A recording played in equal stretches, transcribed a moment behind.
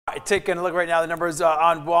Taking a look right now, the numbers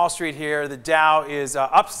on Wall Street here. The Dow is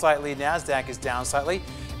up slightly, NASDAQ is down slightly,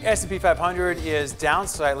 S&P 500 is down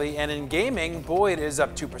slightly, and in gaming, Boyd is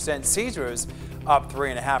up 2%, Caesars up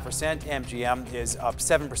 3.5%, MGM is up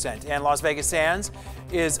 7%, and Las Vegas Sands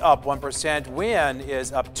is up 1%, Wynn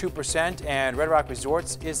is up 2%, and Red Rock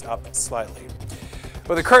Resorts is up slightly.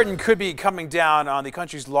 Well, the curtain could be coming down on the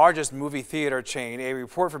country's largest movie theater chain. A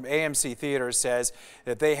report from AMC Theaters says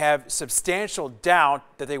that they have substantial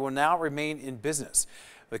doubt that they will now remain in business.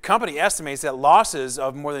 The company estimates that losses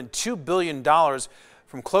of more than $2 billion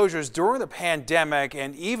from closures during the pandemic,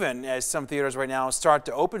 and even as some theaters right now start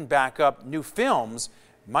to open back up, new films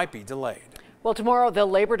might be delayed. Well, tomorrow the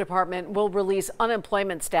Labor Department will release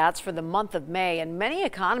unemployment stats for the month of May, and many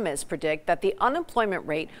economists predict that the unemployment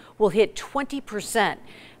rate will hit 20%.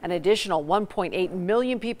 An additional 1.8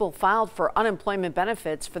 million people filed for unemployment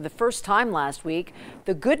benefits for the first time last week.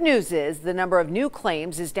 The good news is the number of new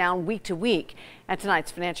claims is down week to week. And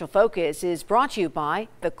tonight's Financial Focus is brought to you by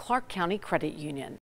the Clark County Credit Union.